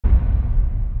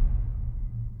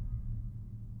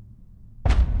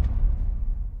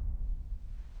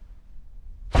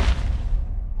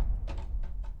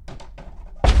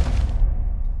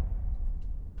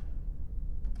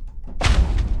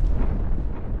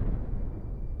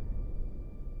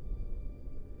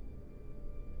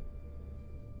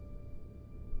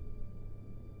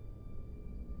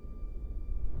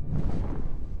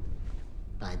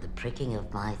pricking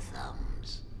of my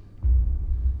thumbs.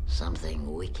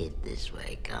 Something wicked this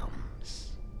way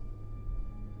comes.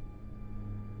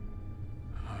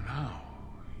 Oh, now,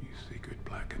 you secret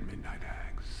black and midnight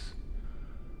hags.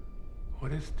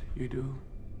 What is't you do?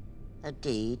 A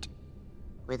deed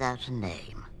without a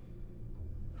name.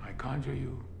 I conjure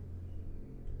you.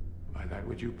 By that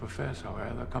which you profess,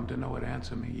 however, come to know it,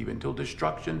 answer me, even till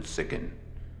destruction sicken.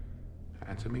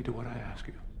 Answer me to what I ask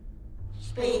you.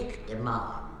 Speak,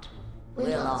 demand.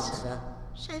 We'll answer.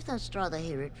 Save thou'dst rather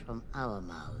hear it from our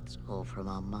mouths or from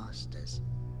our masters.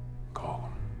 Call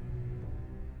him.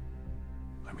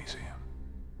 Let me see him.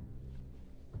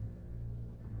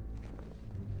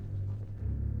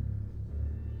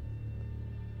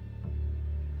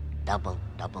 Double,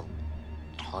 double,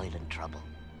 toil and trouble.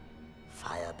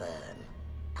 Fire burn,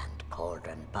 and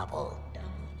cauldron bubble. Double,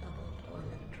 double, toil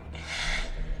and trouble.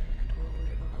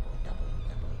 Double,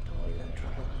 double, toil and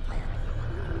trouble. Fire burn.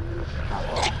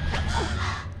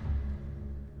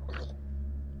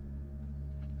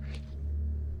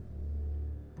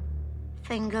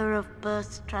 Finger of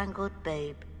birth-strangled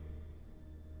babe.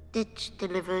 Ditch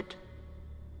delivered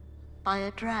by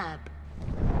a drab.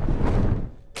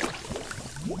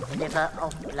 Liver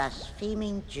of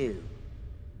blaspheming Jew.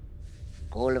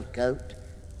 Gall of goat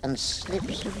and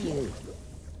slips of yew.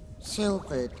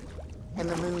 Silvered in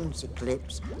the moon's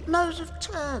eclipse. Nose of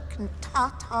Turk and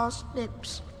Tartar's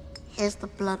lips. Here's the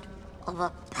blood of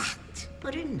a bat.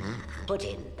 Put in that. Put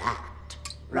in that.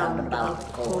 Round about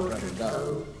the cauldron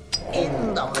go.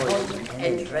 In the poisoned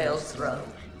entrails throw.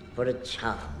 For a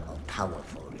charm of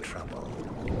powerful trouble.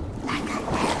 Like a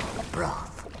hell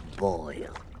broth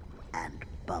boil and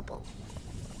bubble.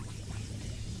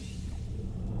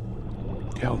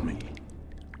 Tell me,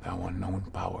 thou unknown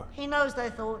power. He knows thy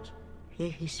thought.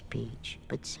 Hear his speech,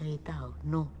 but say thou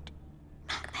naught.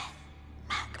 Macbeth,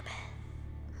 Macbeth,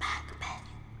 Macbeth.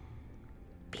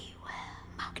 Beware,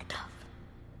 Macduff.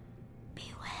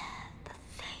 Beware the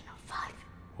Thane of Fife.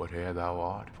 Whate'er thou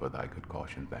art, for thy good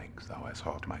caution thanks, thou hast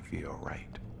halt my fear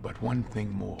aright. But one thing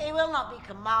more. He will not be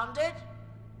commanded.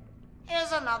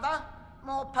 Here's another,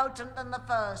 more potent than the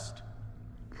first.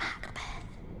 Macbeth,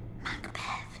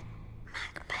 Macbeth,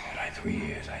 Macbeth. Had I 3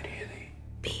 years, I'd hear thee.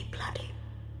 Be bloody,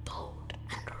 bold,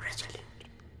 and resolute.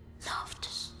 Love to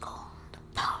scorn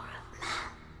the power of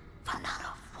man, for none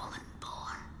of woman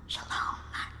born shall harm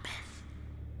Macbeth.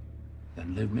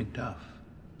 Then live Macduff.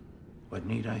 What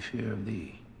need I fear of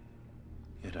thee?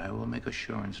 Yet I will make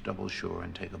assurance double sure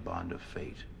and take a bond of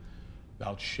fate.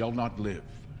 Thou shalt not live,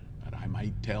 that I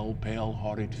might tell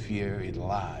pale-hearted fear it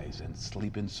lies and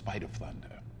sleep in spite of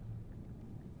thunder.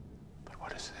 But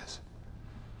what is this?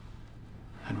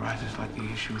 And rises like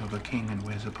the issue of a king and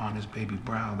wears upon his baby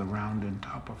brow the round and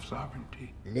top of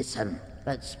sovereignty. Listen,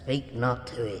 but speak not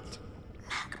to it.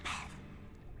 Macbeth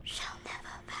shall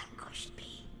never vanquish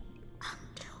be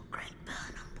until Great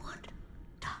Birnam Wood,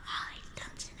 to high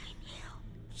Dunsinane Hill,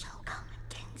 shall come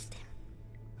against him.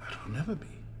 That will never be.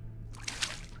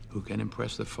 Who can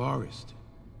impress the forest?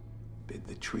 Bid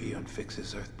the tree unfix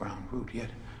his earth-brown root, yet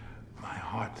my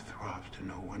heart throbs to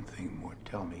know one thing more.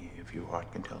 Tell me, if your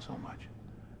heart can tell so much.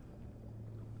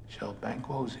 Shall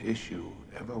Banquo's issue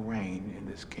ever reign in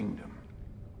this kingdom?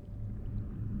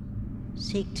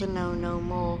 Seek to know no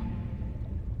more.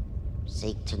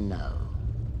 Seek to know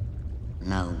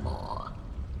no more.